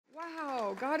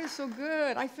Wow, God is so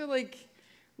good. I feel like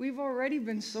we've already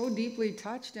been so deeply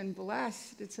touched and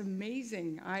blessed. It's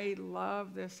amazing. I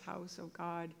love this house of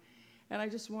God. And I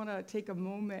just want to take a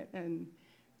moment and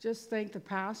just thank the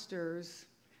pastors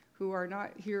who are not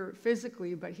here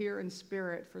physically, but here in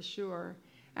spirit for sure.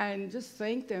 And just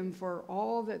thank them for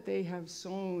all that they have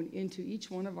sown into each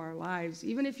one of our lives.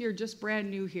 Even if you're just brand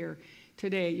new here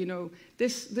today, you know,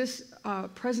 this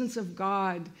presence of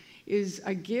God is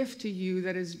a gift to you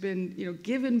that has been, you know,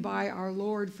 given by our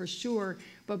Lord for sure,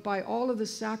 but by all of the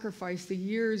sacrifice, the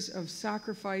years of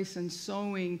sacrifice and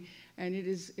sowing, and it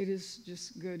is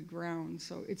just good ground.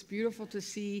 So it's beautiful to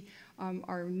see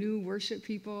our new worship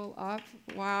people up.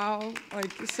 Wow,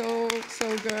 like so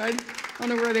good. I don't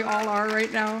know where they all are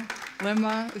right now.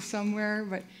 Lemma is somewhere,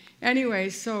 but anyway,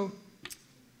 so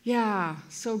yeah,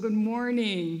 so good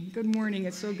morning. Good morning.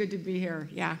 It's so good to be here.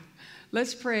 Yeah.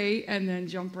 Let's pray and then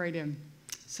jump right in.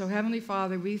 So Heavenly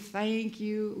Father, we thank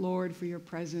you, Lord, for your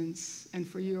presence and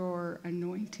for your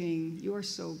anointing. You are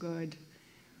so good.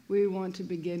 We want to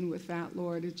begin with that,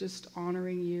 Lord, of just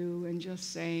honoring you and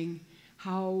just saying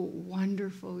how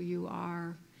wonderful you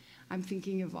are. I'm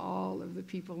thinking of all of the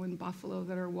people in Buffalo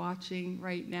that are watching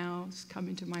right now. It's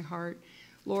coming to my heart.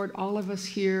 Lord, all of us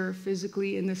here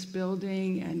physically in this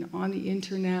building and on the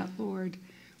internet, Lord,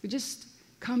 we just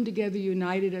come together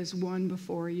united as one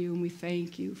before you, and we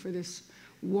thank you for this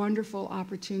wonderful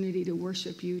opportunity to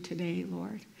worship you today,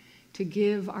 Lord, to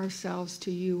give ourselves to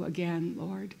you again,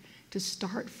 Lord, to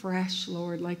start fresh,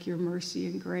 Lord, like your mercy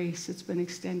and grace that's been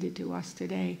extended to us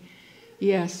today.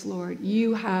 Yes, Lord,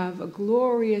 you have a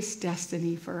glorious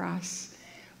destiny for us.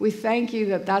 We thank you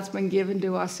that that's been given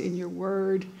to us in your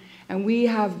word, and we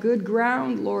have good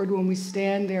ground, Lord, when we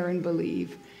stand there and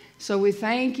believe. So we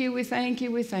thank you, we thank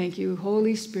you, we thank you.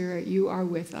 Holy Spirit, you are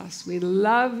with us. We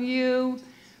love you,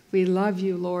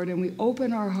 Lord, and we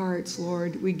open our hearts,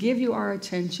 Lord. We give you our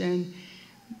attention.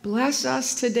 Bless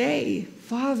us today,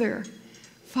 Father.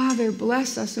 Father,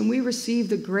 bless us, and we receive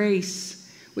the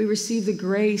grace. We receive the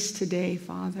grace today,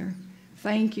 Father.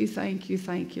 Thank you,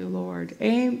 Lord.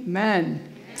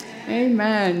 Amen.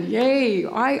 Amen. Yay.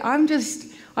 I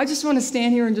just want to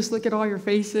stand here and just look at all your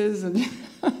faces and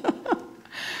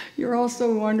you're all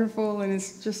so wonderful, and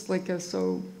it's just like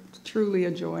so truly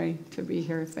a joy to be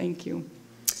here. Thank you.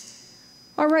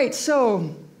 All right,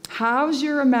 so how's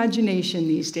your imagination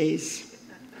these days?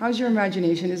 How's your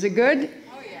imagination? Is it good?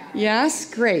 Oh, yeah.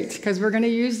 Yes? Great, because we're going to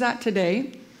use that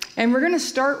today. And we're going to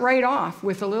start right off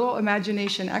with a little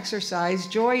imagination exercise.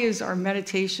 Joy is our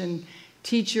meditation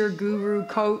teacher, guru,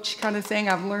 coach kind of thing.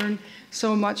 I've learned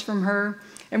so much from her.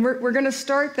 And we're going to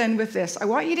start then with this. I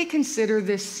want you to consider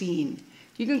this scene.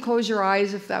 You can close your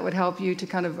eyes if that would help you to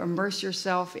kind of immerse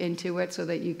yourself into it so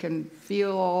that you can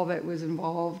feel all that was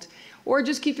involved. Or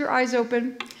just keep your eyes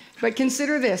open. But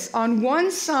consider this. On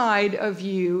one side of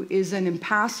you is an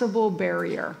impassable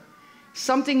barrier,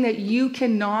 something that you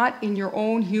cannot in your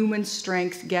own human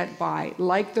strength get by,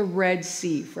 like the Red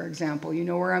Sea, for example. You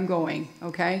know where I'm going,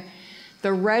 okay?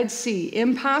 The Red Sea,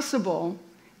 impassable.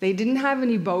 They didn't have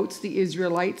any boats, the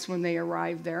Israelites, when they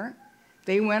arrived there.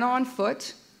 They went on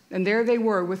foot. And there they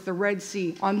were with the Red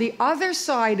Sea. On the other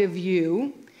side of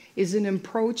you is an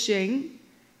approaching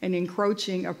enemy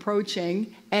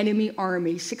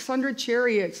army. 600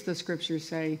 chariots, the scriptures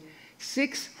say.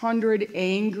 600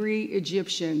 angry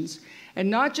Egyptians. And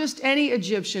not just any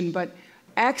Egyptian, but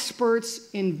experts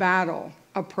in battle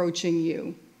approaching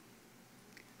you.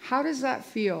 How does that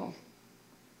feel?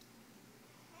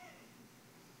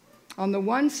 On the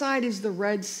one side is the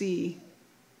Red Sea.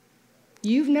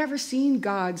 You've never seen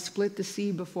God split the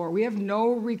sea before. We have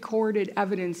no recorded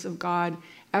evidence of God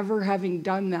ever having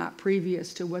done that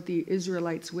previous to what the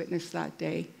Israelites witnessed that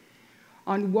day.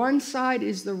 On one side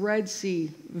is the Red Sea,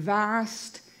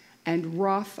 vast and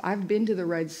rough. I've been to the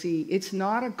Red Sea. It's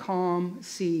not a calm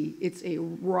sea. It's a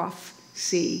rough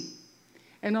sea.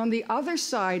 And on the other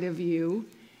side of you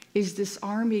is this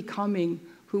army coming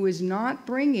who is not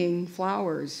bringing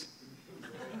flowers.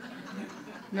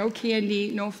 No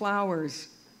candy, no flowers.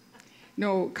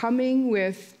 No, coming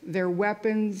with their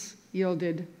weapons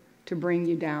yielded to bring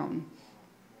you down.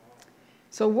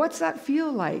 So what's that feel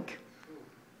like?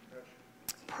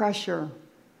 Pressure.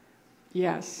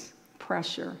 Yes,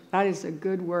 pressure. That is a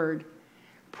good word.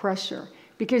 Pressure.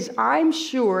 Because I'm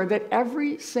sure that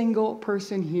every single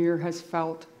person here has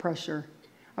felt pressure.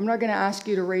 I'm not going to ask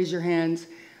you to raise your hands,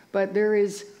 but there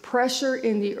is pressure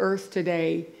in the earth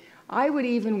today. I would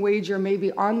even wager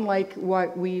maybe unlike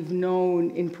what we've known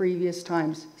in previous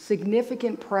times.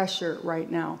 Significant pressure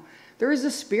right now. There is a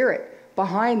spirit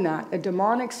behind that, a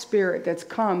demonic spirit that's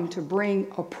come to bring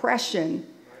oppression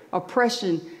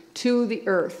to the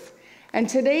earth. And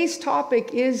today's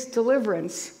topic is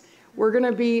deliverance. We're going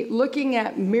to be looking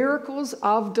at miracles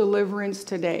of deliverance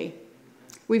today.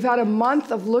 We've had a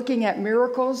month of looking at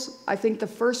miracles. I think the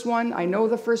first one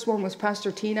was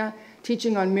Pastor Tina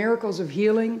teaching on miracles of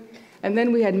healing. And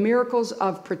then we had miracles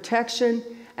of protection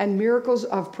and miracles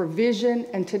of provision.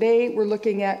 And today we're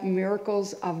looking at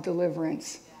miracles of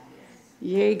deliverance.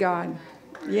 Yay, God.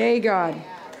 Yay, God.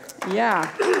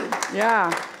 Yeah.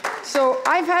 Yeah. So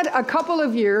I've had a couple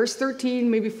of years, 13,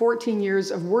 maybe 14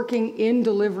 years of working in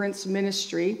deliverance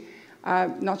ministry.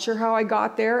 Not sure how I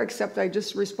got there, except I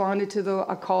just responded to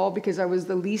a call because I was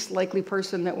the least likely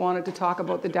person that wanted to talk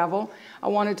about the devil. I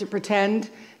wanted to pretend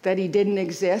that he didn't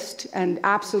exist and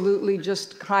absolutely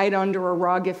just hide under a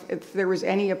rug if there was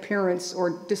any appearance or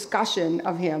discussion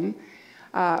of him.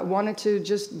 Wanted to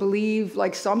just believe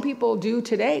like some people do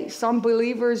today. Some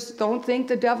believers don't think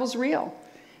the devil's real.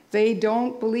 They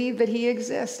don't believe that he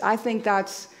exists. I think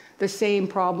that's the same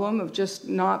problem of just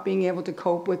not being able to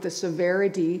cope with the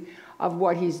severity of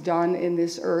what he's done in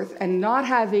this earth and not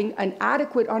having an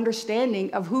adequate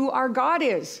understanding of who our God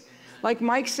is. Like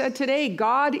Mike said today,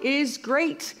 God is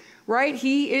great, right?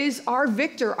 He is our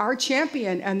victor, our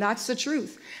champion, and that's the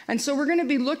truth. And so we're going to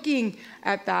be looking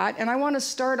at that, and I want to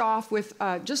start off with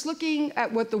just looking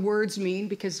at what the words mean,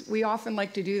 because we often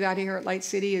like to do that here at Light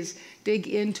City, is dig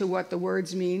into what the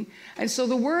words mean. And so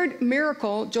the word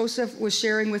miracle, Joseph was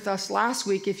sharing with us last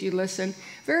week, if you listen,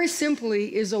 very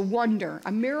simply is a wonder.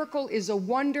 A miracle is a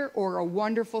wonder or a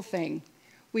wonderful thing.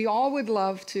 We all would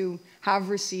love to have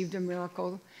received a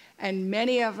miracle. And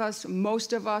many of us,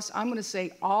 most of us, I'm going to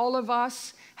say all of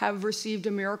us have received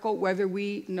a miracle, whether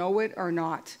we know it or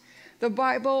not.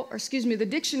 The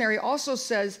dictionary also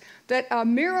says that a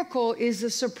miracle is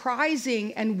a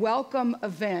surprising and welcome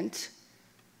event,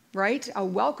 right? A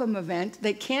welcome event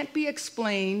that can't be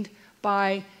explained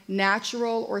by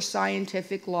natural or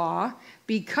scientific law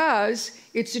because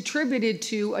it's attributed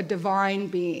to a divine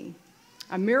being.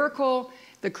 A miracle,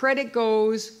 the credit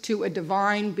goes to a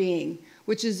divine being,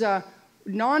 which is a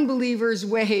non-believer's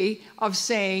way of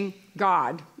saying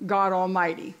God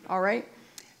Almighty, all right?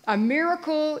 A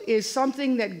miracle is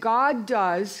something that God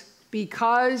does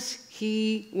because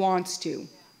he wants to,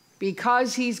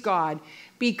 because he's God,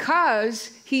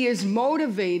 because he is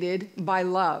motivated by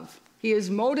love. He is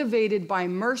motivated by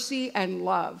mercy and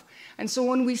love. And so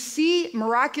when we see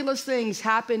miraculous things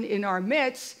happen in our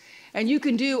midst, and you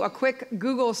can do a quick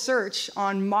Google search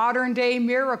on modern day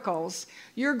miracles,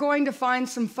 you're going to find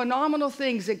some phenomenal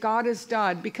things that God has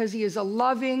done because he is a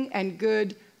loving and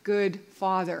good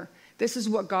Father. This is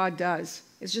what God does.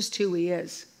 It's just who he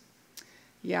is.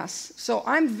 Yes. So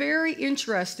I'm very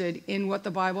interested in what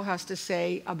the Bible has to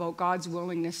say about God's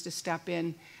willingness to step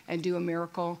in and do a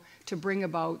miracle to bring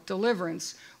about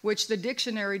deliverance, which the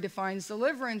dictionary defines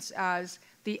deliverance as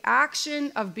the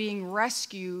action of being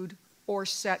rescued or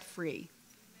set free.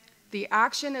 The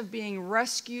action of being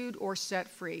rescued or set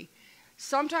free.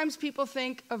 Sometimes people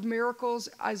think of miracles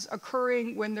as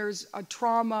occurring when there's a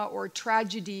trauma or a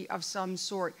tragedy of some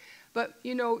sort. But,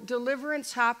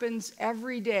 deliverance happens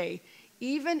every day.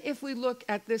 Even if we look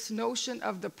at this notion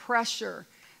of the pressure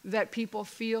that people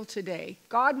feel today,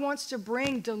 God wants to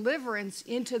bring deliverance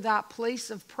into that place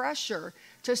of pressure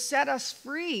to set us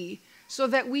free so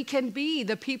that we can be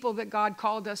the people that God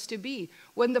called us to be.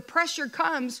 When the pressure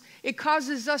comes, it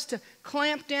causes us to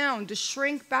clamp down, to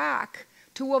shrink back,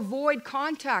 to avoid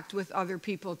contact with other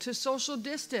people, to social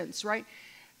distance, right?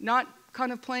 Not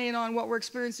kind of playing on what we're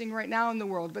experiencing right now in the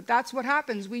world, but that's what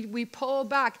happens. We pull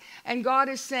back, and God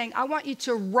is saying, I want you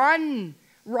to run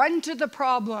to the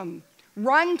problem,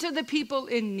 run to the people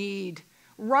in need,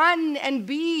 run and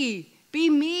be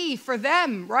me for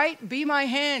them, right? Be my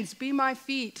hands, be my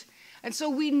feet. And so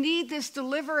we need this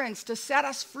deliverance to set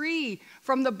us free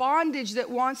from the bondage that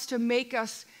wants to make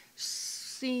us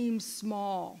seem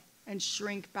small and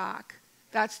shrink back.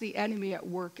 That's the enemy at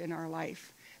work in our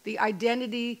life. The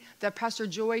identity that Pastor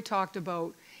Joy talked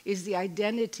about is the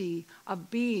identity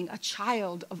of being a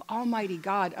child of Almighty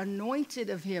God, anointed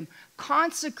of him,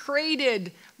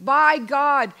 consecrated by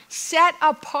God, set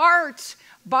apart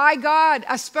by God,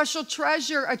 a special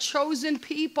treasure, a chosen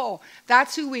people.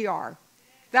 That's who we are.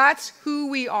 That's who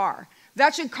we are.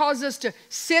 That should cause us to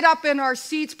sit up in our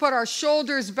seats, put our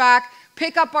shoulders back,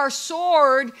 pick up our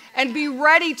sword, and be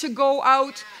ready to go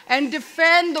out and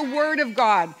defend the word of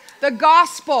God, the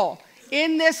gospel,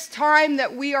 in this time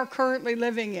that we are currently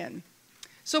living in.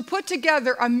 So put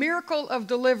together, a miracle of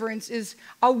deliverance is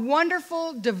a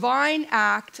wonderful divine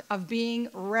act of being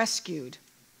rescued.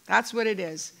 That's what it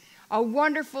is. A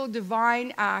wonderful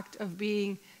divine act of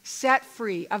being set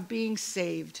free, of being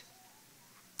saved.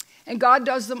 And God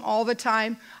does them all the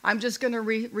time. I'm just going to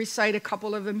recite a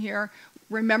couple of them here.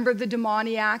 Remember the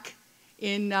demoniac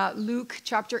in Luke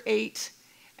chapter 8,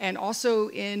 and also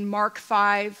in Mark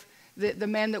 5, the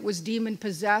man that was demon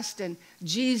possessed, and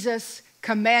Jesus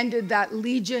commanded that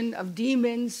legion of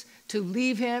demons to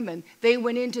leave him, and they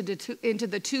went into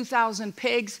the 2,000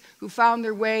 pigs who found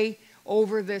their way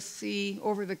over the sea,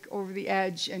 over the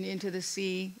edge and into the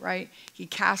sea, right? He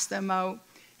cast them out.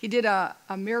 He did a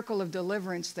miracle of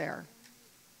deliverance there.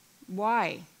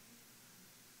 Why?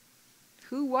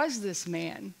 Who was this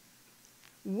man?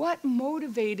 What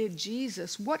motivated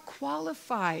Jesus? What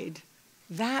qualified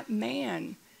that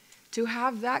man to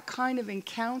have that kind of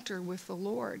encounter with the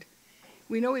Lord?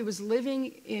 We know he was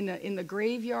living in the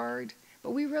graveyard,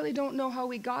 but we really don't know how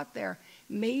he got there.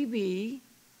 Maybe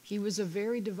he was a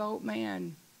very devout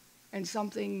man and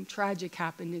something tragic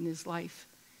happened in his life.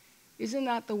 Isn't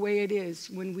that the way it is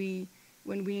when we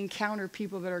encounter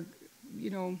people that are,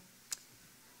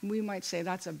 we might say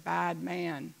that's a bad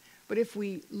man. But if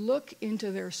we look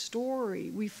into their story,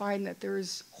 we find that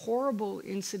there's horrible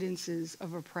incidences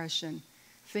of oppression,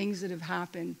 things that have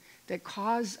happened that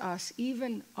cause us,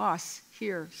 even us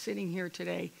here, sitting here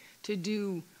today, to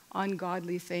do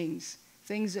ungodly things,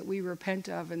 things that we repent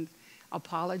of and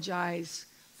apologize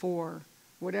for,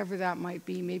 whatever that might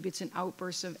be. Maybe it's an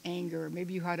outburst of anger.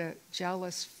 Maybe you had a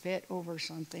jealous fit over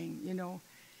something,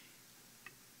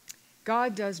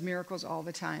 God does miracles all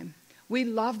the time. We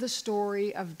love the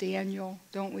story of Daniel,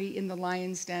 don't we, in the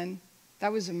lion's den?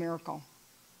 That was a miracle.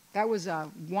 That was a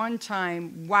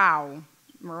one-time, wow,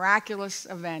 miraculous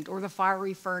event. Or the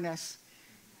fiery furnace.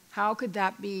 How could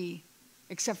that be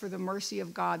except for the mercy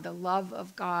of God, the love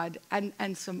of God,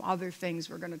 and some other things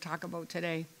we're going to talk about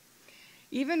today?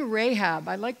 Even Rahab,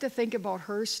 I like to think about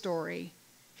her story.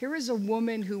 Here is a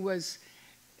woman who was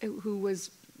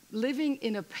living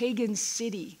in a pagan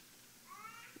city.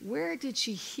 Where did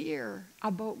she hear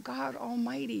about God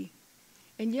Almighty?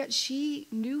 And yet she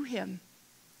knew him.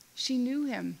 She knew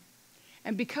him.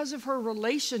 And because of her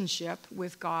relationship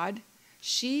with God,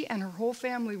 she and her whole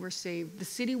family were saved. The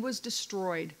city was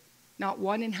destroyed. Not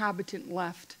one inhabitant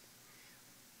left.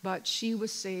 But she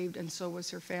was saved, and so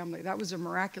was her family. That was a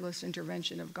miraculous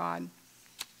intervention of God.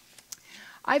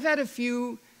 I've had a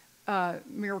few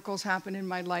miracles happen in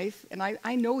my life, and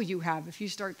I know you have. If you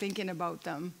start thinking about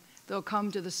them, they'll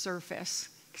come to the surface,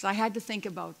 because I had to think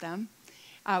about them.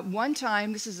 One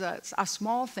time, this is a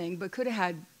small thing, but could have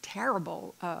had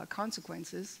terrible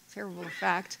consequences, terrible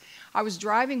effect. I was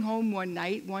driving home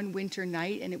one winter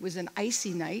night, and it was an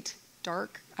icy night,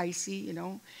 dark, icy,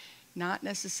 not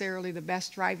necessarily the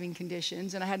best driving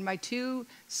conditions. And I had my two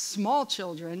small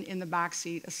children in the back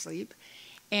seat asleep.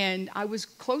 And I was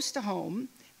close to home,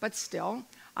 but still,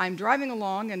 I'm driving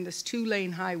along in this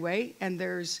 2-lane highway, and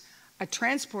there's a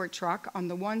transport truck on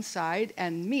the one side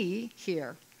and me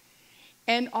here.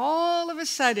 And all of a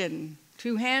sudden,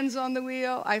 2 hands on the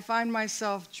wheel, I find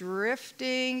myself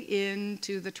drifting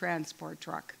into the transport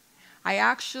truck. I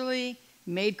actually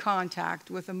made contact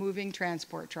with a moving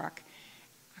transport truck.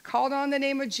 I called on the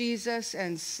name of Jesus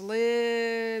and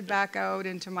slid back out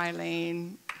into my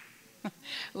lane,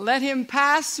 let him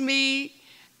pass me,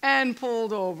 and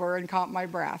pulled over and caught my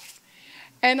breath.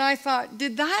 And I thought,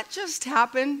 did that just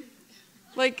happen?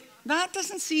 Like, that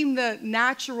doesn't seem the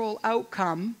natural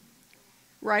outcome,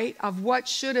 right, of what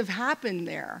should have happened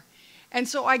there. And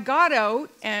so I got out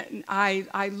and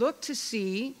I looked to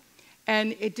see,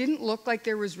 and it didn't look like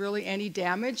there was really any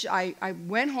damage. I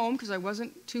went home because I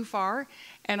wasn't too far,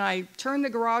 and I turned the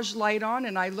garage light on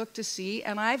and I looked to see,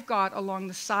 and I've got along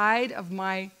the side of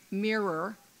my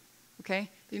mirror, okay,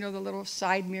 the little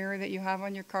side mirror that you have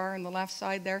on your car on the left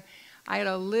side there, I had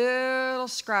a little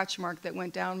scratch mark that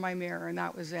went down my mirror, and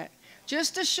that was it.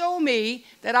 Just to show me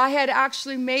that I had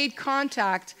actually made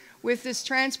contact with this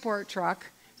transport truck.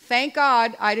 Thank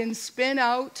God I didn't spin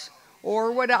out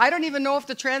or what. I don't even know if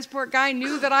the transport guy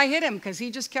knew that I hit him, because he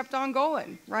just kept on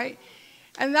going, right?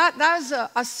 And that was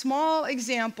a small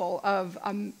example of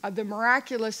the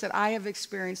miraculous that I have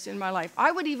experienced in my life.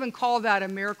 I would even call that a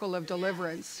miracle of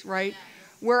deliverance, right?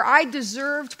 Where I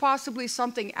deserved possibly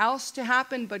something else to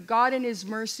happen, but God in his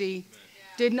mercy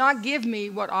did not give me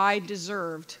what I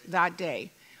deserved that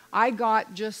day. I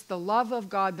got just the love of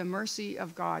God, the mercy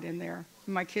of God in there.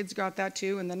 My kids got that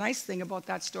too, and the nice thing about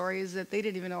that story is that they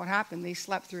didn't even know what happened. They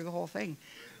slept through the whole thing.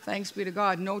 Thanks be to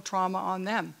God, no trauma on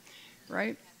them,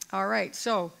 right? All right,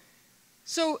 so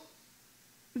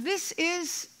this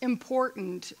is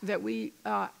important that we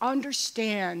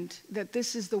understand that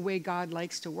this is the way God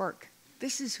likes to work.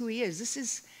 This is who he is. This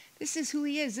is who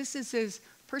he is. This is his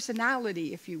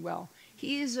personality, if you will.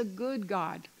 He is a good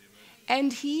God.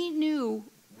 And he knew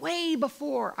way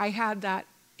before I had that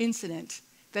incident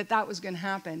that was going to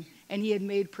happen. And he had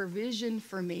made provision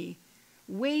for me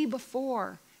way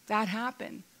before that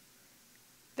happened.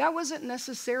 That wasn't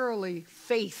necessarily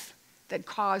faith that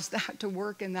caused that to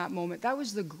work in that moment. That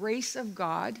was the grace of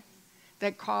God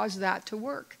that caused that to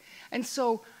work. And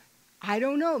so, I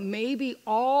don't know, maybe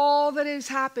all that has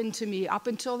happened to me up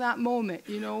until that moment,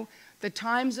 the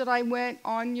times that I went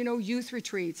on, youth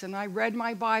retreats and I read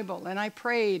my Bible and I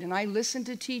prayed and I listened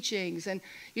to teachings and,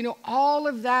 all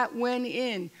of that went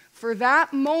in for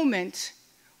that moment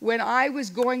when I was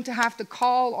going to have to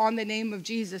call on the name of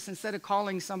Jesus instead of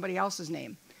calling somebody else's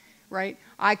name, right?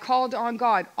 I called on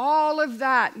God. All of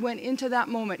that went into that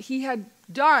moment. He had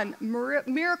done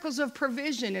miracles of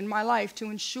provision in my life to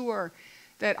ensure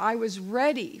that I was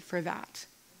ready for that.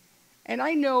 And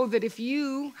I know that if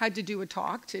you had to do a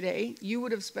talk today, you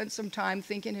would have spent some time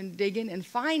thinking and digging and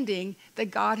finding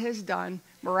that God has done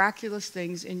miraculous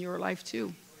things in your life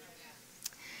too.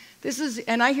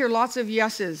 And I hear lots of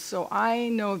yeses, so I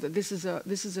know that this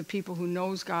is a people who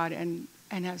knows God and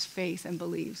has faith and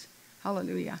believes.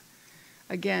 Hallelujah.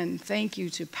 Again, thank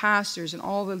you to pastors and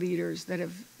all the leaders that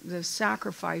have the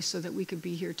sacrifice so that we could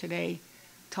be here today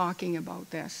talking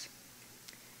about this.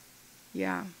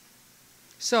 Yeah.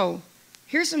 So,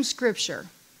 here's some scripture,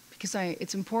 because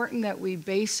it's important that we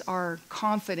base our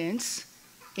confidence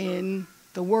in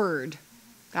the Word.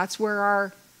 That's where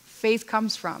our faith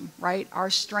comes from, right? Our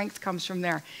strength comes from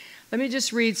there. Let me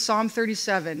just read Psalm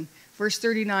 37, verse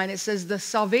 39. It says, "The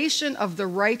salvation of the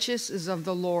righteous is of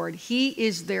the Lord. He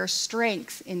is their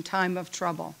strength in time of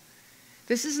trouble."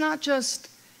 This is not just,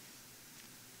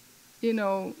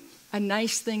 a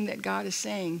nice thing that God is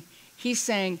saying. He's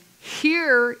saying,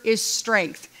 here is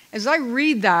strength. As I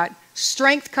read that,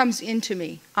 strength comes into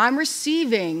me. I'm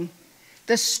receiving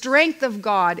the strength of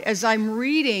God as I'm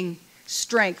reading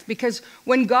strength. Because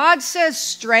when God says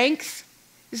strength,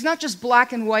 it's not just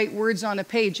black and white words on a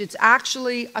page. It's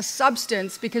actually a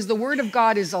substance, because the Word of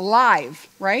God is alive,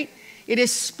 right? It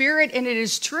is spirit and it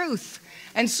is truth.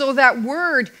 And so that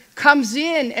word comes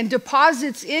in and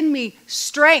deposits in me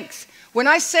strength. When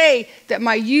I say that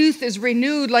my youth is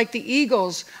renewed like the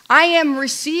eagles, I am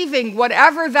receiving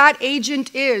whatever that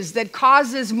agent is that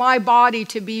causes my body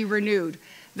to be renewed.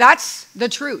 That's the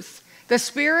truth. The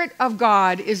Spirit of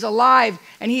God is alive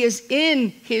and He is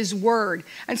in His Word.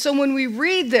 And so when we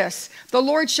read this, the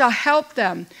Lord shall help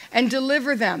them and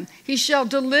deliver them. He shall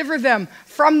deliver them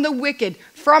from the wicked,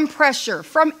 from pressure,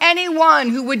 from anyone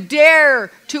who would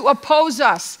dare to oppose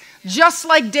us. Just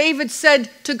like David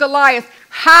said to Goliath,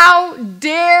 "How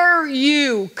dare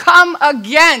you come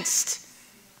against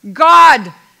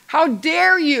God? How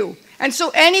dare you?" And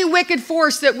so any wicked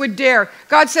force that would dare,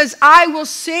 God says, I will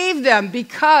save them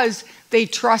because they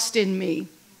trust in me.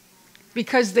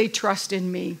 Because they trust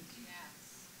in me.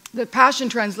 The Passion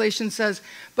Translation says,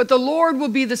 "But the Lord will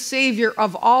be the Savior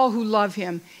of all who love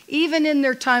Him. Even in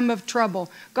their time of trouble,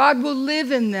 God will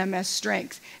live in them as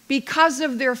strength. Because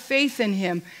of their faith in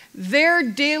Him, their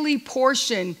daily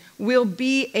portion will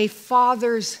be a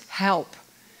father's help."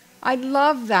 I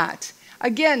love that.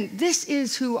 Again, this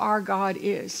is who our God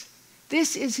is.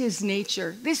 This is His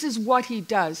nature. This is what He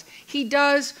does. He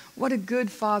does what a good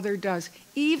father does.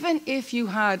 Even if you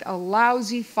had a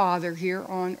lousy father here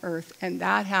on earth, and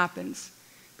that happens,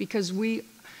 because we,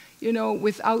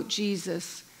 without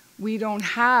Jesus, we don't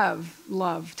have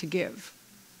love to give.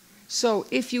 So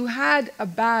if you had a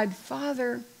bad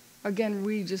father, again,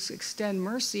 we just extend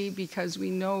mercy because we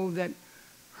know that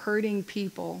hurting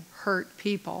people hurt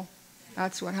people.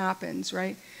 That's what happens,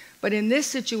 right? But in this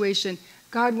situation,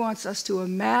 God wants us to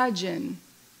imagine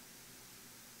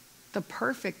the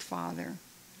perfect Father.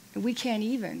 And we can't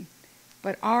even.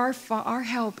 But our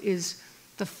help is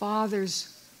the Father's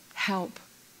help.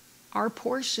 Our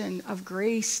portion of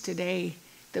grace today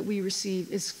that we receive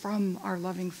is from our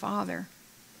loving Father.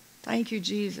 Thank you,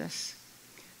 Jesus.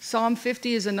 Psalm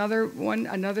 50 is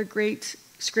another great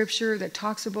scripture that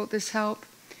talks about this help.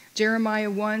 Jeremiah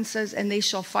 1 says, "And they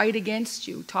shall fight against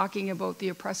you," talking about the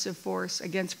oppressive force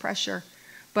against pressure,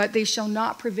 "but they shall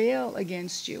not prevail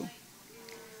against you."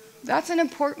 That's an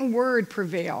important word,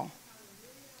 prevail.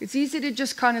 It's easy to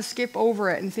just kind of skip over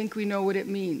it and think we know what it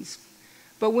means.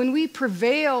 But when we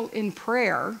prevail in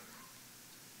prayer,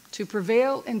 to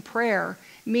prevail in prayer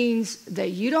means that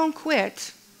you don't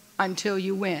quit until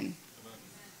you win.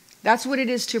 That's what it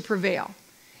is to prevail.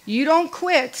 You don't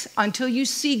quit until you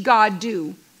see God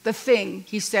do the thing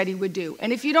He said He would do.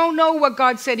 And if you don't know what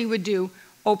God said He would do,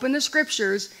 open the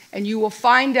scriptures and you will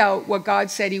find out what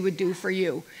God said He would do for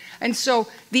you. And so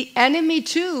the enemy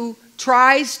too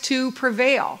tries to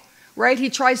prevail. right? He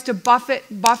tries to buffet,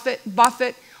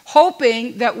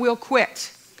 hoping that we'll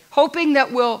quit, hoping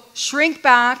that we'll shrink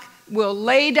back, we'll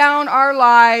lay down our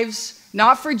lives,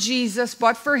 not for Jesus,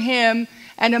 but for him,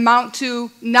 and amount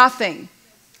to nothing.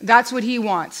 That's what he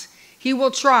wants. He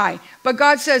will try. But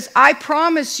God says, I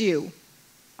promise you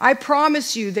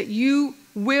that you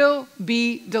will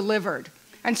be delivered.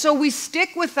 And so we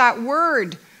stick with that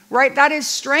word, right? That is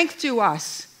strength to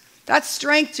us. That's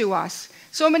strength to us.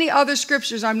 So many other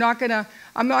scriptures I'm not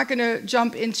gonna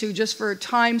jump into just for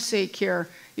time's sake here.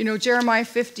 You know, Jeremiah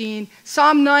 15,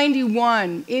 Psalm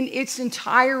 91 in its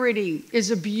entirety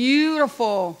is a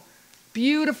beautiful,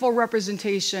 beautiful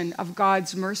representation of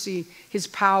God's mercy, his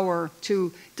power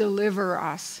to deliver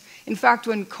us. In fact,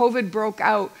 when COVID broke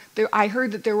out, I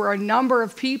heard that there were a number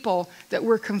of people that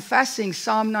were confessing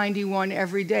Psalm 91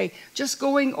 every day, just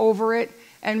going over it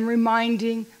and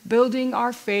reminding, building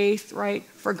our faith, right,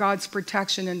 for God's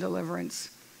protection and deliverance.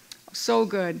 So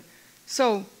good.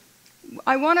 So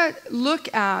I want to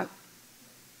look at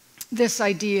this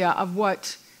idea of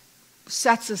what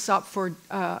sets us up for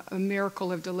a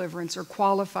miracle of deliverance or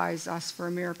qualifies us for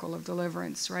a miracle of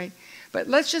deliverance, right? But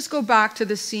let's just go back to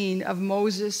the scene of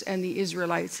Moses and the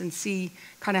Israelites and see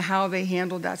kind of how they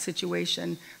handled that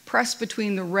situation. Pressed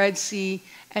between the Red Sea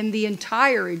and the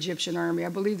entire Egyptian army. I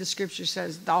believe the scripture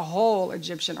says the whole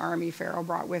Egyptian army Pharaoh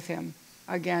brought with him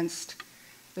against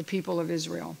the people of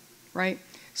Israel, right?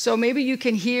 So maybe you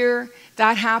can hear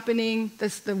that happening.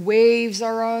 The waves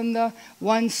are on the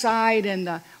one side and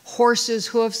the horses'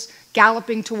 hoofs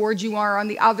galloping towards you are on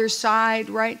the other side,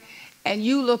 right? And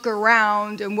you look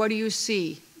around and what do you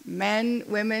see? Men,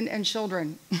 women, and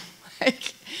children.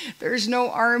 Like, there's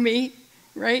no army,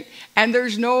 right? And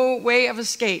there's no way of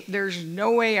escape. There's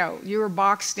no way out. You are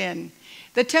boxed in.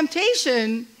 The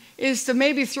temptation is to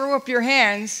maybe throw up your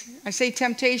hands. I say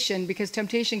temptation because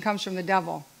temptation comes from the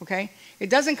devil, okay? It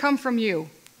doesn't come from you,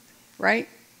 right?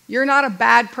 You're not a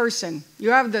bad person. You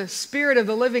have the Spirit of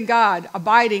the living God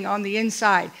abiding on the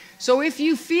inside. So if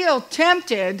you feel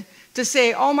tempted to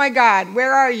say, oh my God,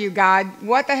 where are you, God?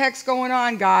 What the heck's going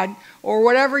on, God? Or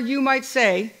whatever you might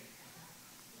say.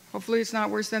 Hopefully it's not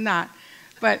worse than that.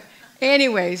 But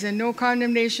anyways, and no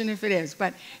condemnation if it is.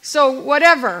 But so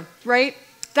whatever, right?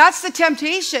 That's the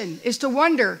temptation, is to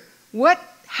wonder, what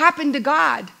happened to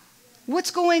God?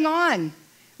 What's going on?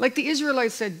 Like the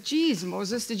Israelites said, geez,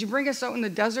 Moses, did you bring us out in the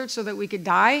desert so that we could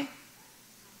die?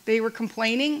 They were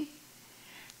complaining.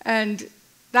 And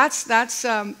that's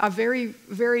a very,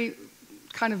 very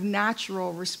kind of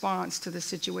natural response to the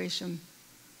situation.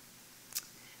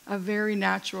 A very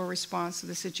natural response to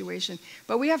the situation.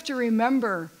 But we have to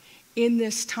remember in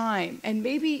this time, and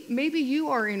maybe you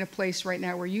are in a place right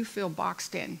now where you feel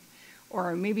boxed in,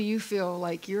 or maybe you feel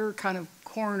like you're kind of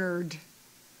cornered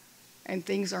and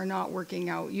things are not working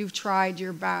out. You've tried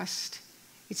your best.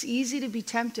 It's easy to be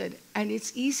tempted, and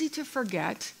it's easy to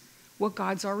forget what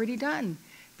God's already done,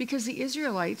 because the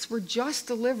Israelites were just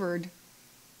delivered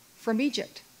from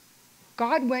Egypt.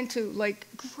 God went to like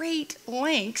great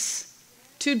lengths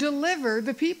to deliver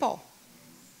the people.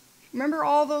 Remember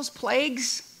all those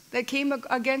plagues that came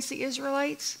against the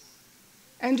Israelites?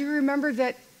 And do you remember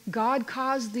that God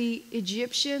caused the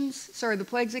the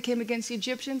plagues that came against the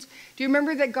Egyptians? Do you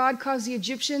remember that God caused the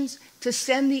Egyptians to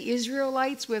send the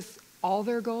Israelites with all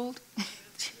their gold? Do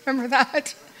you remember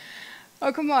that?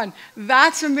 Oh, come on.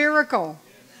 That's a miracle,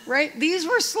 right? These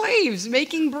were slaves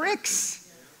making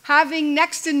bricks, having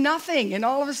next to nothing. And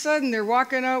all of a sudden they're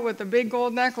walking out with a big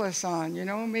gold necklace on,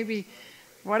 maybe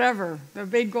whatever, the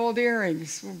big gold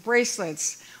earrings,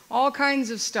 bracelets, all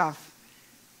kinds of stuff.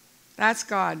 That's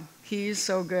God. He is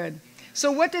so good.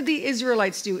 So what did the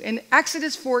Israelites do? In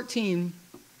Exodus 14,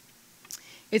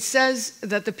 it says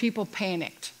that the people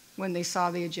panicked when they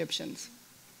saw the Egyptians.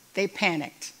 They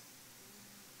panicked.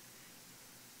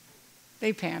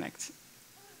 They panicked.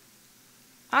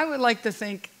 I would like to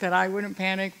think that I wouldn't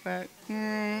panic, but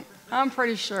I'm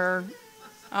pretty sure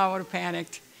I would have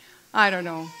panicked. I don't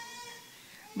know.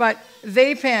 But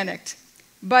they panicked.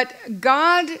 But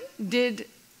God did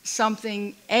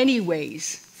something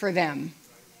anyways for them.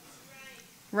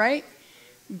 Right?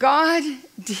 God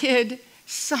did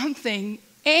something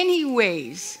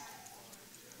anyways.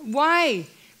 Why?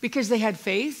 Because they had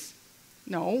faith?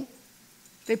 No.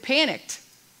 They panicked.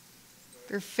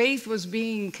 Their faith was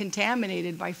being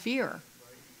contaminated by fear.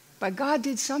 But God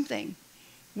did something.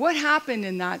 What happened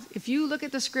in that? If you look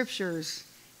at the scriptures,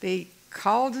 they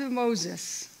called to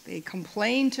Moses. They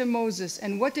complained to Moses.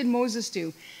 And what did Moses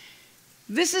do?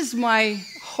 This is my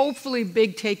hopefully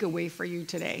big takeaway for you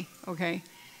today, okay?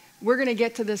 We're going to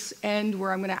get to this end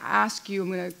where I'm going to ask you,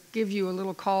 I'm going to give you a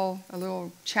little call, a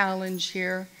little challenge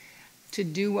here. to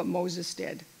do what Moses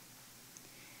did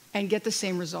and get the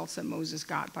same results that Moses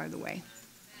got, by the way.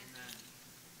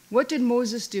 What did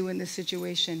Moses do in this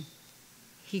situation?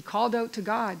 He called out to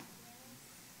God.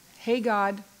 Hey,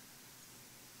 God,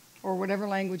 or whatever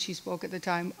language he spoke at the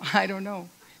time. I don't know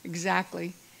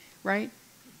exactly, right?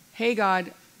 Hey,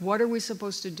 God, what are we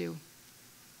supposed to do?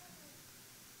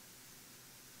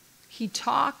 He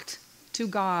talked to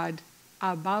God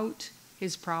about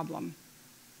his problem.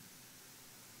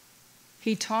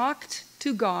 He talked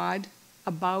to God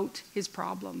about his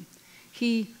problem.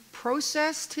 He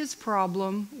processed his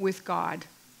problem with God.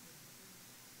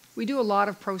 We do a lot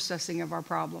of processing of our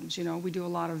problems, you know. We do a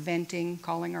lot of venting,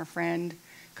 calling our friend,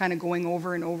 kind of going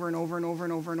over and over and over and over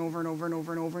and over and over and over and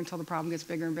over and over until the problem gets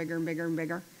bigger and bigger and bigger and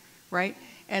bigger, right?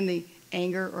 And the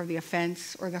anger or the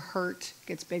offense or the hurt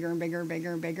gets bigger and bigger and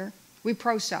bigger and bigger. We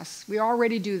process. We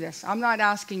already do this. I'm not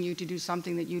asking you to do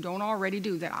something that you don't already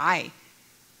do, that I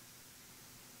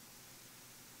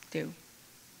do.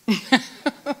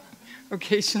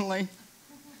 Occasionally.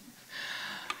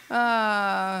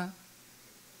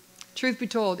 Truth be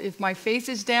told, if my faith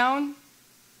is down,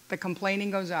 the complaining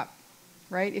goes up,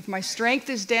 right? If my strength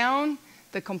is down,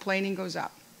 the complaining goes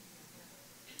up.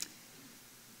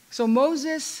 So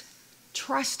Moses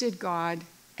trusted God,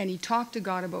 and he talked to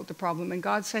God about the problem. And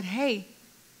God said, hey,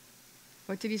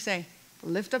 what did he say?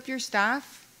 Lift up your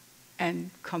staff and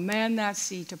command that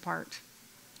sea to part.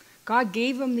 God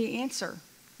gave him the answer.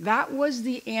 That was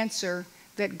the answer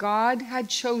that God had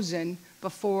chosen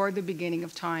before the beginning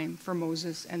of time for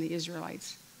Moses and the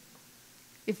Israelites.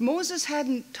 If Moses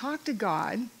hadn't talked to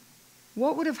God,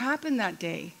 what would have happened that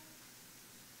day?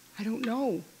 I don't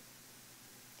know.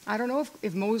 I don't know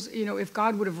if Moses, if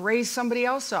God would have raised somebody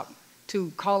else up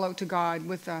to call out to God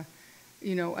with a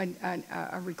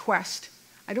request.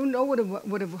 I don't know what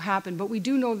would have happened, but we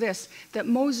do know this, that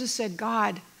Moses said,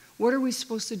 God, what are we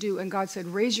supposed to do? And God said,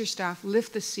 raise your staff,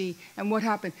 lift the sea. And what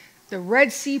happened? The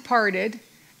Red Sea parted,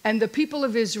 and the people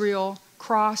of Israel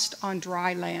crossed on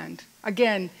dry land.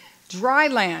 Again, dry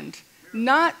land,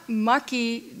 not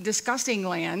mucky, disgusting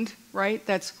land, right?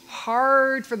 That's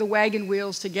hard for the wagon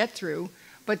wheels to get through,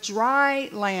 but dry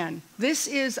land. This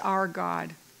is our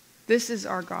God. This is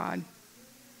our God.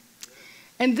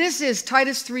 And this is,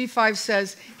 Titus 3:5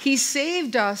 says, he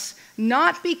saved us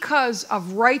not because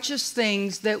of righteous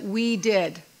things that we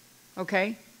did,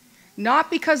 okay? Not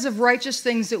because of righteous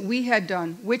things that we had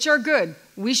done, which are good.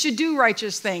 We should do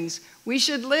righteous things. We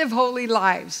should live holy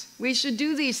lives. We should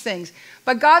do these things.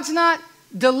 But God's not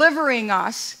delivering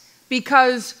us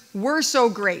because we're so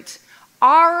great.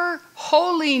 Our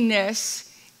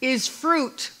holiness is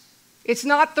fruit. It's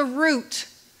not the root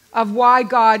of why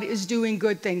God is doing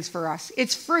good things for us.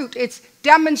 It's fruit. It's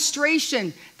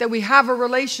demonstration that we have a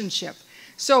relationship.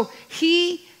 So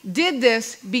he did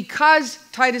this because,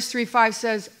 Titus 3:5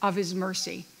 says, of his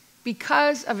mercy.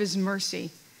 Because of his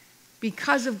mercy.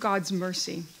 Because of God's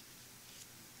mercy.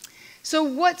 So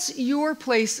what's your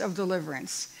place of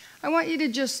deliverance? I want you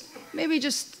to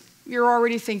you're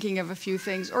already thinking of a few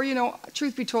things. Or,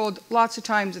 truth be told, lots of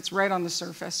times it's right on the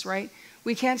surface, right?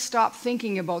 We can't stop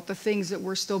thinking about the things that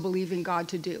we're still believing God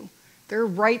to do. They're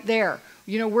right there.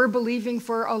 We're believing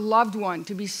for a loved one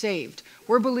to be saved.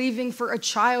 We're believing for a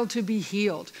child to be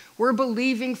healed. We're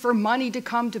believing for money to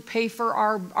come to pay for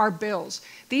our bills.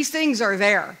 These things are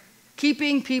there,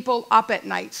 keeping people up at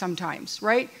night sometimes,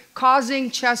 right?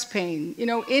 Causing chest pain,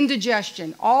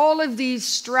 indigestion, all of these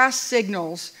stress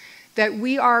signals that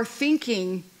we are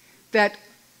thinking that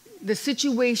the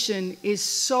situation is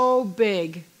so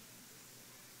big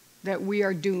that we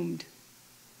are doomed.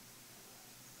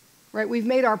 Right? We've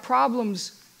made our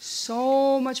problems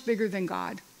so much bigger than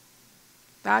God.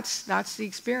 That's the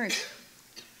experience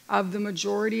of the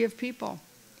majority of people,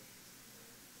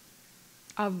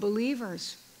 of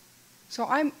believers. So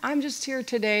I'm just here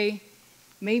today,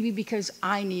 maybe because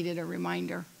I needed a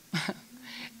reminder.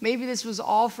 Maybe this was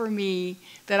all for me,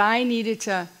 that I needed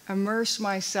to immerse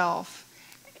myself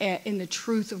in the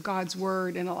truth of God's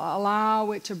word and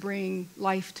allow it to bring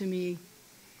life to me.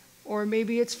 Or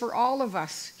maybe it's for all of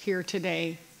us here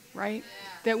today, right?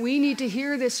 That we need to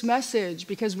hear this message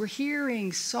because we're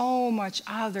hearing so much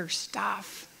other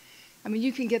stuff. I mean,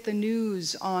 you can get the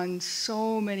news on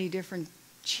so many different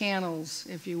channels,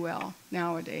 if you will,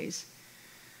 nowadays.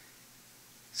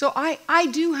 So I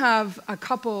do have a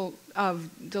couple of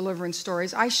deliverance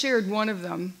stories. I shared one of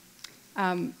them.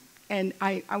 And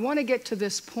I want to get to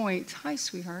this point. Hi,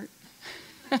 sweetheart.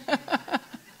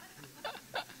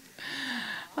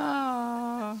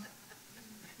 Oh,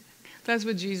 that's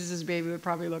what Jesus' baby would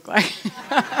probably look like.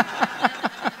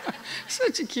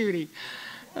 Such a cutie.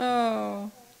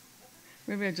 Oh,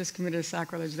 Maybe I just committed a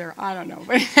sacrilege there. I don't know.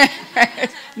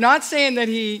 Not saying that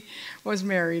he was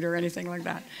married or anything like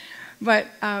that. But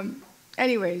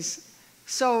anyways,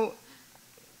 so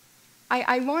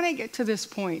I want to get to this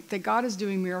point that God is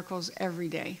doing miracles every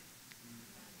day,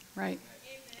 right?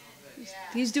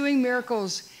 He's doing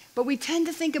miracles, but we tend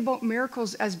to think about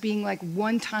miracles as being like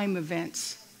one-time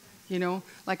events, you know?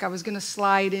 Like I was going to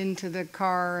slide into the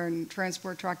car and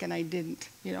transport truck and I didn't,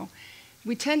 you know?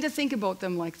 We tend to think about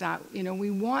them like that. You know, we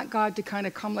want God to kind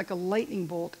of come like a lightning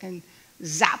bolt and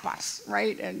zap us,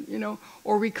 right? And, you know,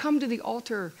 or we come to the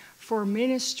altar for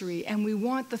ministry and we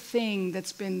want the thing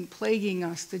that's been plaguing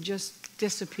us to just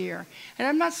disappear. And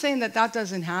I'm not saying that that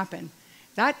doesn't happen.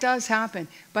 That does happen.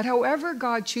 But however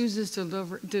God chooses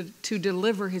to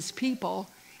deliver his people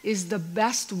is the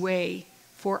best way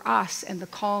for us and the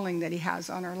calling that he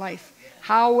has on our life.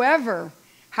 However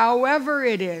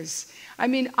it is. I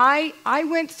mean, I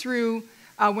went through,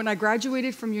 when I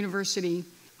graduated from university,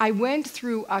 I went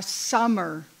through a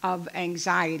summer of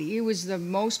anxiety. It was the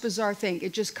most bizarre thing.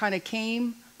 It just kind of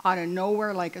came out of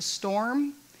nowhere like a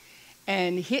storm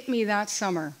and hit me that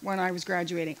summer when I was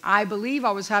graduating. I believe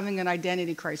I was having an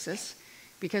identity crisis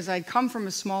because I'd come from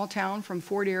a small town from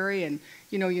Fort Erie and,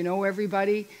 you know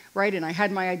everybody, right? And I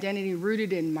had my identity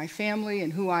rooted in my family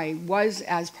and who I was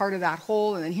as part of that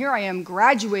whole. And then here I am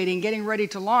graduating, getting ready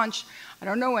to launch. I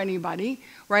don't know anybody,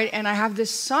 right? And I have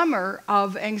this summer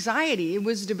of anxiety. It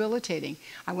was debilitating.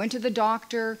 I went to the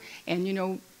doctor and, you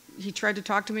know, he tried to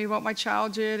talk to me about my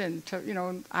childhood and, you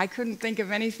know, I couldn't think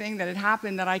of anything that had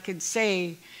happened that I could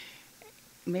say.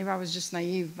 Maybe I was just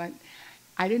naive, but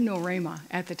I didn't know Rhema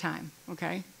at the time,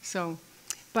 okay? So,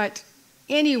 but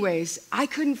anyways, I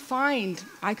couldn't find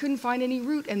any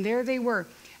root, and there they were.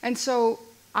 And so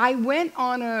I went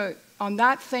on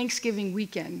that Thanksgiving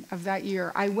weekend of that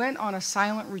year, I went on a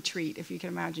silent retreat, if you can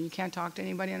imagine. You can't talk to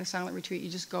anybody on a silent retreat. You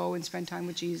just go and spend time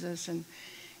with Jesus and,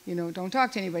 you know, don't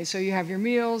talk to anybody. So you have your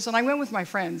meals. And I went with my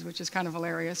friends, which is kind of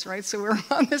hilarious, right? So we're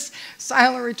on this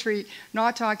silent retreat,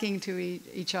 not talking to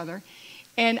each other.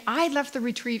 And I left the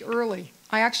retreat early.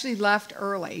 I actually left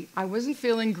early. I wasn't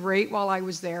feeling great while I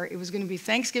was there. It was going to be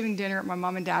Thanksgiving dinner at my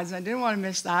mom and dad's, and I didn't want to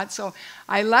miss that. So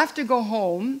I left to go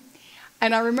home.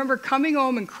 And I remember coming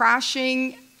home and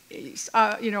crashing,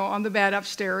 you know, on the bed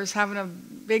upstairs, having a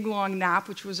big, long nap,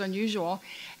 which was unusual.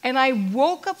 And I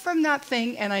woke up from that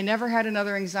thing, and I never had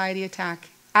another anxiety attack,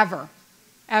 ever.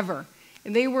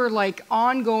 And they were like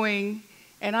ongoing.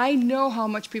 And I know how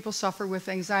much people suffer with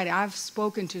anxiety. I've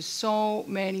spoken to so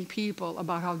many people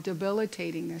about how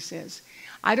debilitating this is.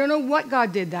 I don't know what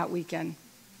God did that weekend.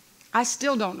 I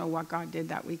still don't know what God did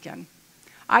that weekend.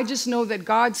 I just know that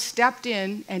God stepped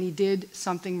in and he did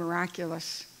something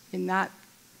miraculous in that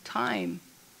time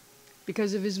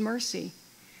because of his mercy.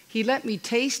 He let me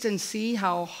taste and see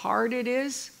how hard it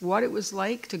is, what it was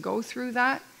like to go through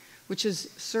that, which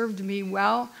has served me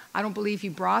well. I don't believe he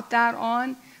brought that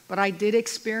on, but I did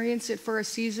experience it for a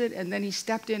season, and then he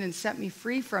stepped in and set me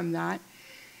free from that.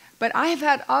 But I have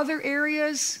had other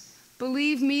areas,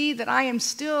 believe me, that I am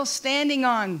still standing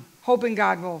on, hoping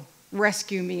God will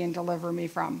rescue me and deliver me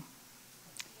from.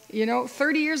 You know,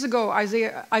 30 years ago,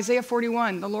 Isaiah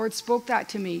 41, the Lord spoke that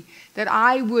to me, that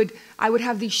I would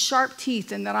have these sharp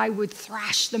teeth and that I would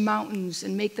thrash the mountains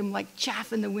and make them like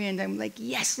chaff in the wind. I'm like,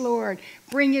 yes, Lord,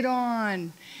 bring it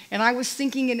on. And I was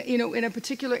thinking in a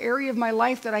particular area of my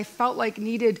life that I felt like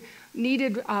needed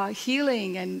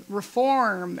healing and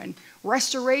reform and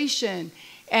restoration,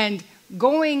 and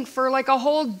going for like a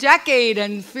whole decade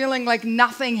and feeling like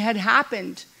nothing had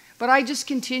happened. But I just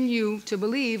continue to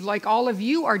believe, like all of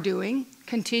you are doing,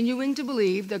 continuing to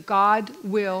believe that God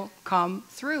will come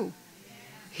through.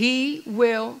 He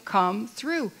will come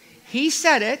through. He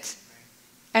said it,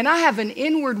 and I have an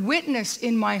inward witness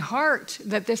in my heart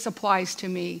that this applies to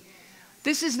me.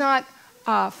 This is not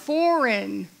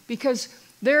foreign, because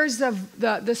there's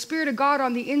the Spirit of God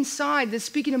on the inside that's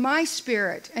speaking to my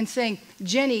spirit and saying,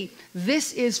 Jenny,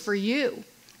 this is for you.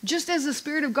 Just as the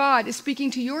Spirit of God is speaking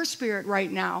to your spirit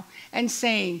right now and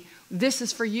saying, this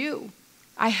is for you.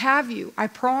 I have you, I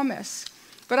promise.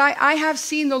 But I have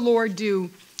seen the Lord do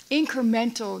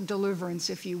incremental deliverance,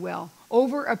 if you will,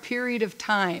 over a period of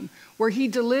time where he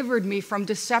delivered me from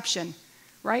deception,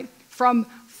 right? From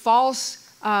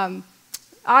false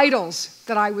idols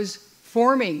that I was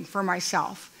forming for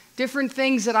myself, different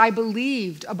things that I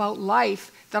believed about life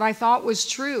that I thought was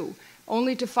true,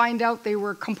 only to find out they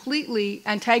were completely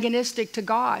antagonistic to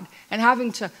God, and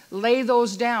having to lay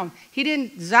those down. He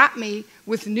didn't zap me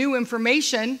with new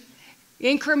information.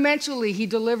 Incrementally, he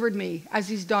delivered me, as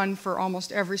he's done for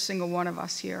almost every single one of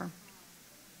us here.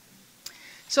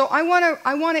 So I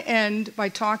want to end by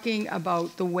talking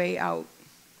about the way out,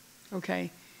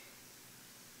 okay?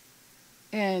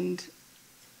 And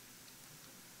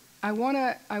I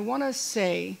want to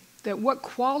say that what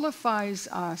qualifies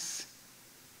us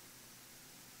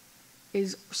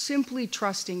is simply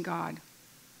trusting God.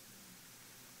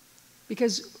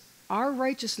 Because our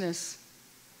righteousness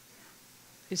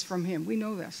is from him. We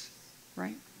know this,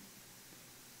 right?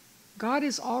 God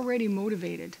is already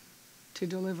motivated to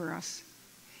deliver us.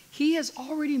 He has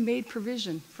already made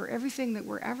provision for everything that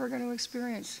we're ever going to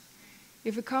experience.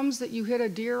 If it comes that you hit a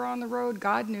deer on the road,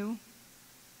 God knew,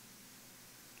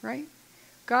 right?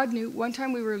 God knew. One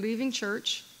time we were leaving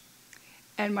church,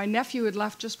 and my nephew had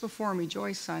left just before me,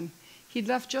 Joy's son. He'd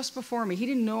left just before me. He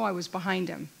didn't know I was behind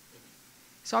him.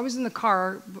 So I was in the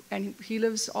car, and he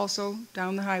lives also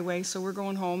down the highway, so we're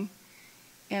going home.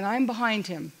 And I'm behind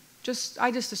him.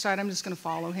 I just decided I'm just going to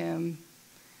follow him,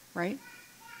 right?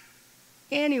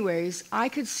 Anyways, I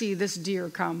could see this deer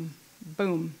come,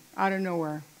 boom, out of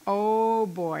nowhere. Oh,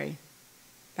 boy.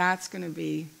 That's going to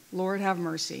be, Lord have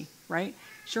mercy, right?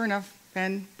 Sure enough,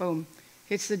 then, boom,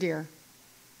 hits the deer,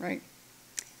 right?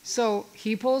 So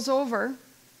he pulls over,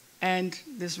 and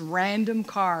this random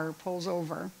car pulls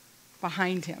over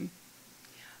behind him.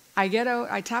 I get out,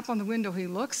 I tap on the window, he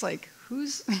looks like,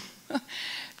 who's,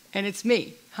 and it's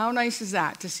me. How nice is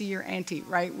that to see your auntie,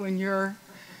 right? When you're,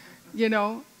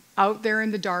 out there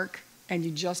in the dark and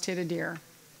you just hit a deer.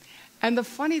 And the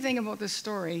funny thing about this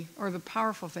story, or the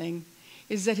powerful thing,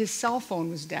 is that his cell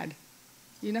phone was dead.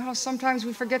 You know how sometimes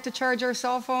we forget to charge our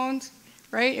cell phones,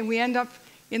 right? And we end up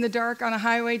in the dark on a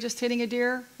highway just hitting a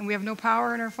deer, and we have no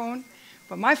power in our phone?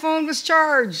 But my phone was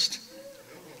charged.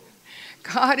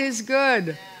 God is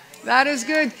good. That is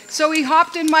good. So he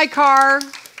hopped in my car,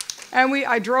 and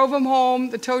I drove him home.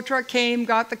 The tow truck came,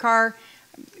 got the car.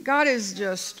 God is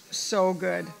just so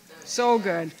good. So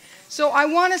good. So I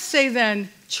want to say then,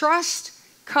 trust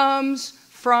comes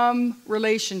from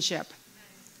relationship.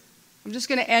 I'm just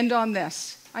going to end on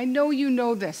this. I know you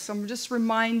know this, so I'm just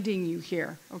reminding you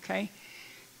here, okay?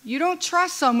 You don't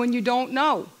trust someone you don't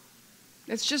know.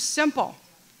 It's just simple.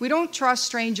 We don't trust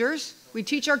strangers. We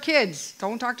teach our kids,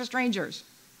 don't talk to strangers,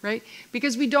 right?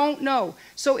 Because we don't know.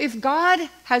 So if God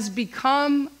has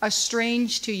become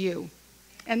estranged to you,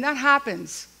 and that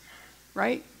happens,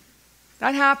 right?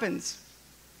 That happens.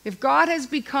 If God has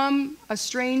become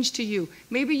estranged to you,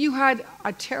 maybe you had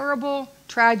a terrible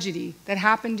tragedy that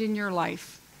happened in your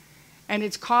life, and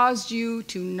it's caused you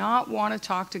to not want to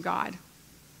talk to God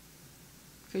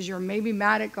because you're maybe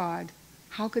mad at God.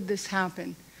 How could this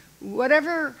happen?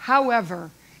 Whatever, however,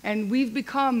 and we've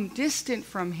become distant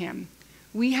from him.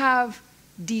 We have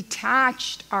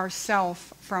detached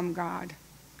ourselves from God.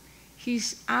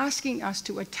 He's asking us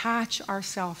to attach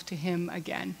ourselves to him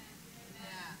again.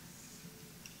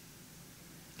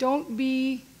 Don't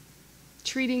be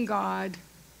treating God.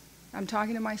 I'm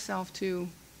talking to myself too.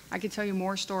 I could tell you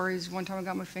more stories. One time I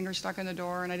got my finger stuck in the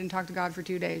door and I didn't talk to God for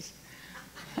 2 days.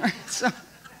 So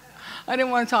I didn't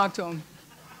want to talk to him.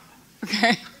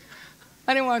 Okay?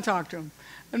 I didn't want to talk to him.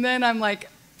 And then I'm like,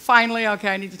 finally, okay,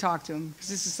 I need to talk to him because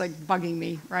this is like bugging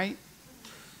me, right?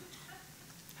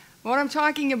 What I'm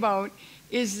talking about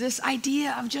is this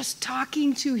idea of just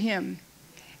talking to him.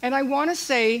 And I want to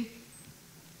say,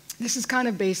 this is kind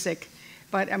of basic,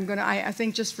 but I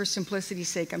think just for simplicity's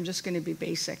sake, I'm just going to be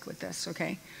basic with this,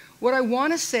 okay? What I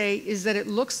want to say is that it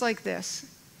looks like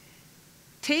this.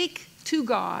 Take to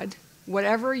God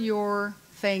whatever your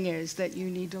thing is that you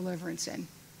need deliverance in,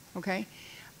 okay?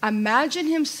 Imagine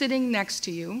him sitting next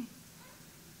to you,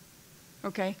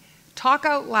 okay? Talk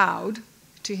out loud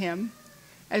to him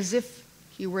as if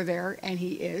he were there, and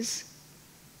he is.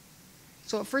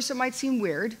 So at first it might seem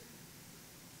weird,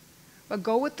 but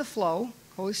go with the flow.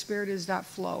 Holy Spirit is that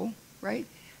flow, right?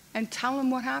 And tell him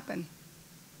what happened.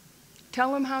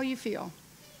 Tell him how you feel.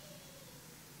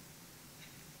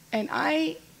 And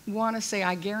I want to say,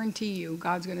 I guarantee you,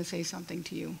 God's going to say something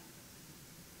to you.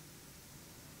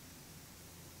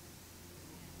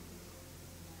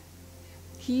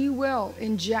 He will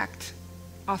inject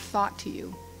a thought to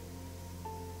you.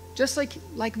 Just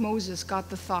like Moses got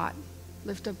the thought,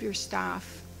 lift up your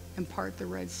staff and part the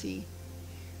Red Sea.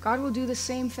 God will do the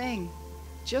same thing.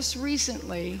 Just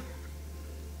recently,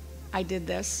 I did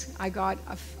this. I got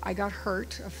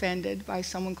hurt, offended by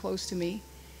someone close to me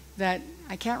that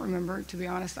I can't remember, to be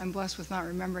honest. I'm blessed with not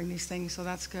remembering these things, so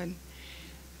that's good.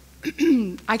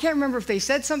 I can't remember if they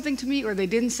said something to me or they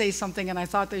didn't say something and I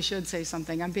thought they should say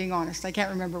something. I'm being honest. I can't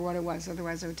remember what it was,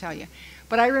 otherwise I would tell you.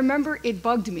 But I remember it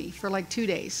bugged me for like 2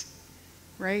 days,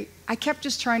 right? I kept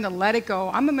just trying to let it go.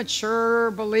 I'm a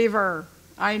mature believer.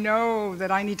 I know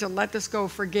that I need to let this go,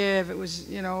 forgive. It was,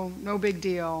 no big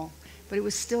deal. But it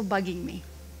was still bugging me.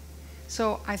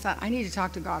 So I thought, I need to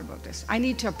talk to God about this. I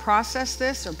need to process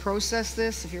this,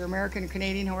 if you're American or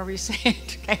Canadian, however you say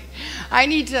it, okay? I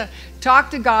need to talk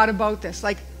to God about this,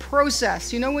 like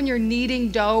process. You know when you're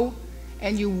kneading dough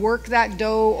and you work that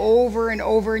dough over and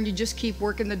over and you just keep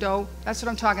working the dough? That's what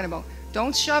I'm talking about.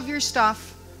 Don't shove your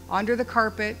stuff under the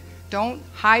carpet. Don't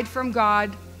hide from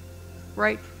God,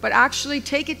 right? But actually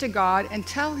take it to God and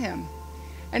tell him.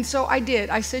 And so I did.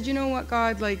 I said, you know what,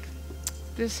 God, like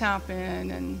this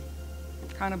happened and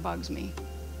kind of bugs me.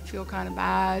 I feel kind of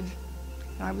bad.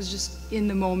 And I was just in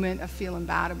the moment of feeling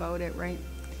bad about it, right?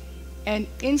 And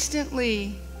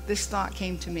instantly this thought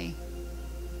came to me.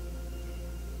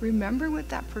 Remember what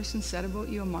that person said about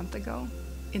you a month ago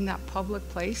in that public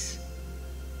place?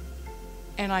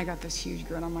 And I got this huge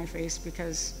grin on my face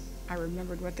because I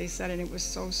remembered what they said, and it was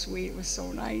so sweet. It was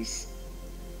so nice.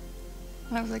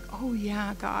 And I was like, oh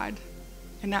yeah, God.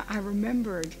 And I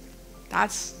remembered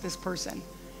that's this person.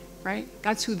 Right?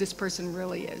 That's who this person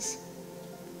really is.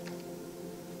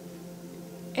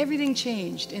 Everything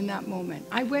changed in that moment.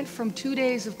 I went from 2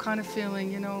 days of kind of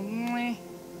feeling, meh,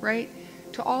 right?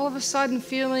 To all of a sudden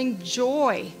feeling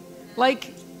joy.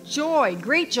 Like joy,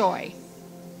 great joy.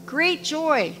 Great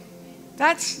joy.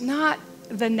 That's not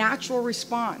the natural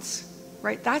response,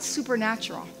 right? That's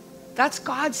supernatural. That's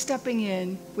God stepping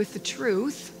in with the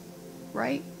truth,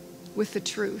 right? With the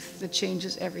truth that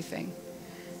changes everything.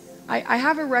 I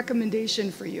have a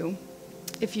recommendation for you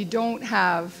if you don't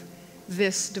have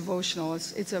this devotional.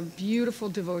 It's a beautiful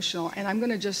devotional, and I'm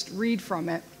going to just read from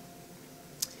it.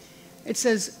 It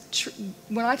says,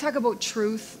 when I talk about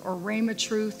truth or rhema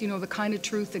truth, the kind of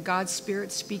truth that God's Spirit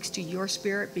speaks to your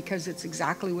spirit because it's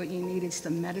exactly what you need. It's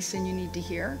the medicine you need to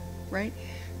hear, right?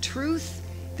 Truth,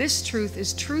 this truth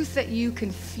is truth that you can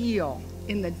feel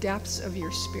in the depths of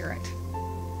your spirit.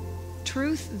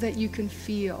 Truth that you can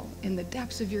feel in the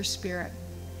depths of your spirit.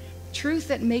 Truth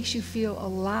that makes you feel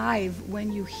alive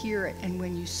when you hear it and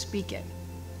when you speak it.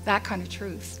 That kind of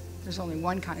truth. There's only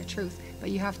one kind of truth, but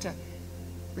you have to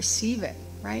receive it,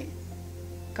 right?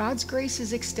 God's grace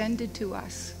is extended to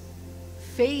us.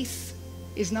 Faith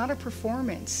is not a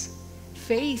performance.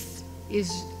 Faith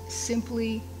is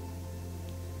simply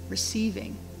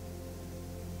receiving.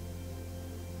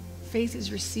 Faith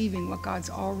is receiving what God's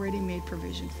already made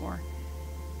provision for.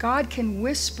 God can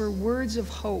whisper words of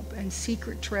hope and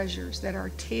secret treasures that are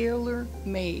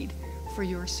tailor-made for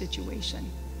your situation.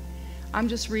 I'm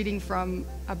just reading from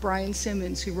Brian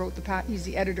Simmons, who wrote he's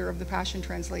the editor of the Passion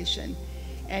Translation,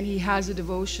 and he has a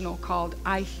devotional called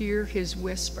I Hear His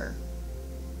Whisper.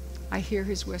 I Hear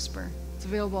His Whisper. It's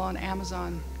available on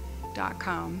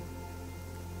Amazon.com.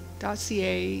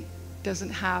 .ca doesn't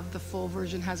have the full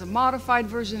version, has a modified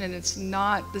version, and it's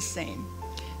not the same.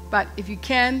 But if you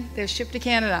can, they're shipped to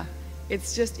Canada.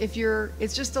 It's just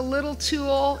a little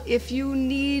tool if you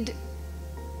need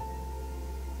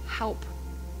help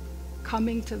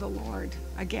coming to the Lord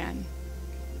again.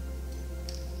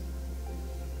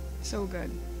 So good.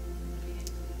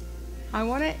 I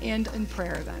want to end in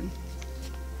prayer then.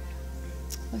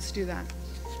 Let's do that.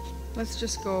 Let's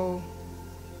go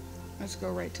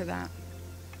right to that.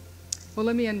 Well,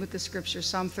 let me end with the scripture,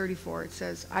 Psalm 34. It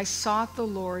says, I sought the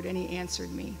Lord and he answered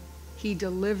me. He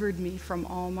delivered me from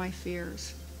all my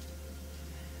fears.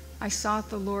 I sought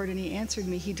the Lord and he answered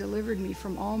me. He delivered me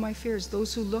from all my fears.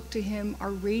 Those who look to him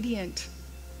are radiant.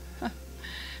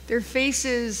 Their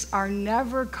faces are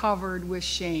never covered with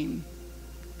shame.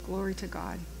 Glory to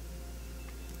God.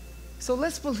 So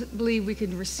let's believe we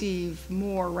can receive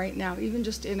more right now, even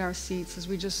just in our seats, as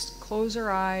we just close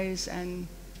our eyes and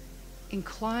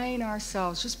incline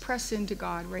ourselves. Just press into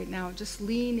God right now. Just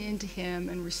lean into him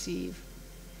and receive.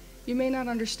 You may not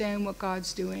understand what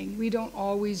God's doing. We don't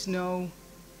always know.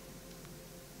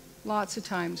 Lots of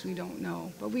times we don't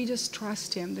know. But we just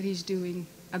trust him that he's doing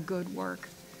a good work.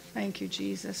 Thank you,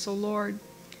 Jesus. So, Lord,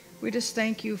 we just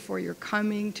thank you for your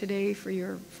coming today, for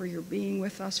your being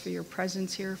with us, for your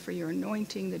presence here, for your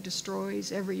anointing that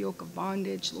destroys every yoke of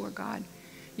bondage, Lord God.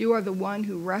 You are the one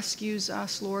who rescues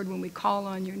us, Lord, when we call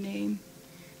on your name.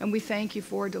 And we thank you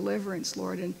for deliverance,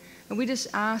 Lord. And we just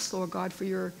ask, Lord God, for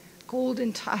your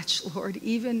golden touch, Lord,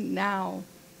 even now.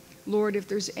 Lord, if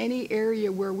there's any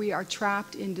area where we are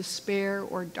trapped in despair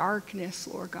or darkness,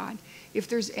 Lord God, if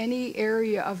there's any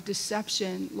area of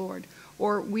deception, Lord,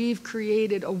 or we've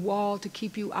created a wall to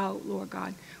keep you out, Lord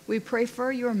God, we pray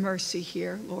for your mercy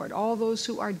here, Lord, all those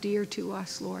who are dear to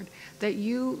us, Lord, that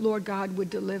you, Lord God,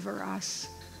 would deliver us.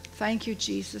 Thank you,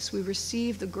 Jesus. We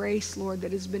receive the grace, Lord,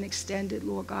 that has been extended,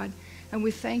 Lord God. And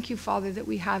we thank you, Father, that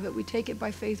we have it. We take it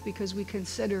by faith because we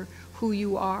consider who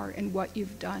you are and what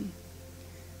you've done.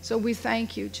 So we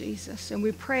thank you, Jesus. And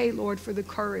we pray, Lord, for the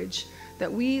courage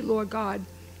that we, Lord God,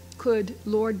 could,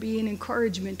 Lord, be an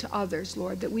encouragement to others,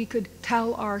 Lord, that we could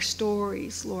tell our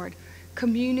stories, Lord,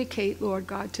 communicate, Lord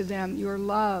God, to them your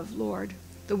love, Lord,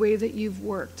 the way that you've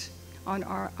worked on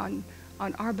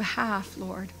our behalf,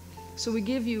 Lord. So we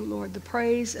give you, Lord, the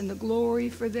praise and the glory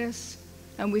for this.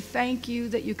 And we thank you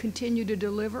that you continue to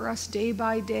deliver us day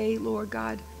by day, Lord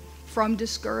God, from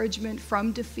discouragement,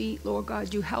 from defeat, Lord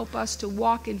God. You help us to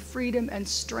walk in freedom and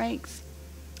strength.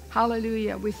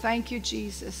 Hallelujah. We thank you,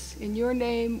 Jesus. In your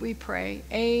name we pray.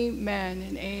 Amen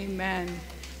and amen.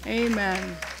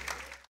 Amen.